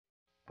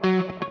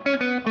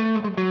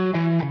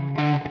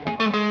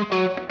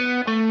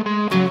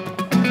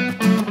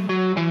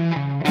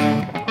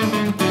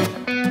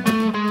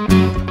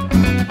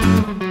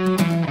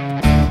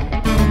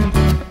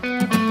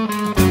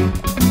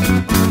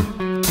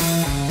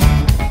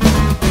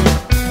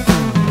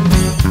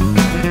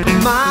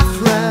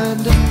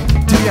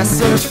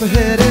for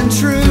hidden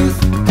truth.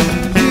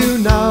 You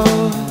know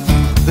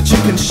that you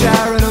can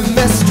share in a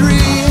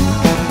mystery.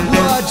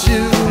 Would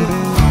you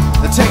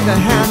take the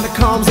hand that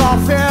calms all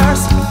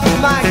fears?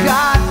 My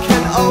God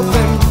can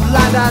open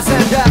blind eyes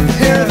and deaf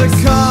ears. Hear the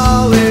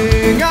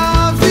calling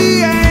of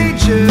the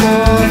ages,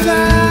 more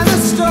than a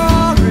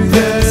story.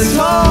 There's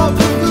hope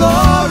and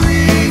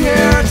glory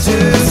here to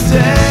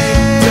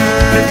stay.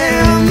 Turn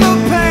in the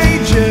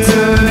pages,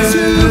 turn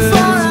to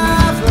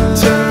forever,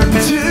 turn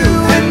to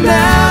and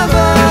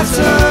never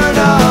turn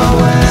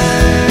away.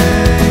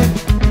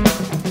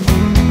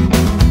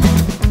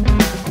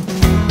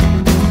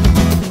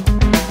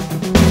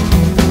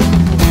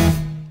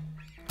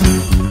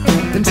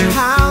 And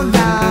how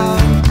now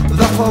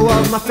the flow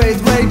of my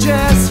faith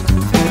rages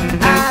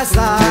as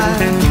I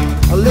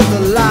live the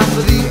life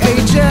of the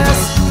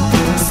ages.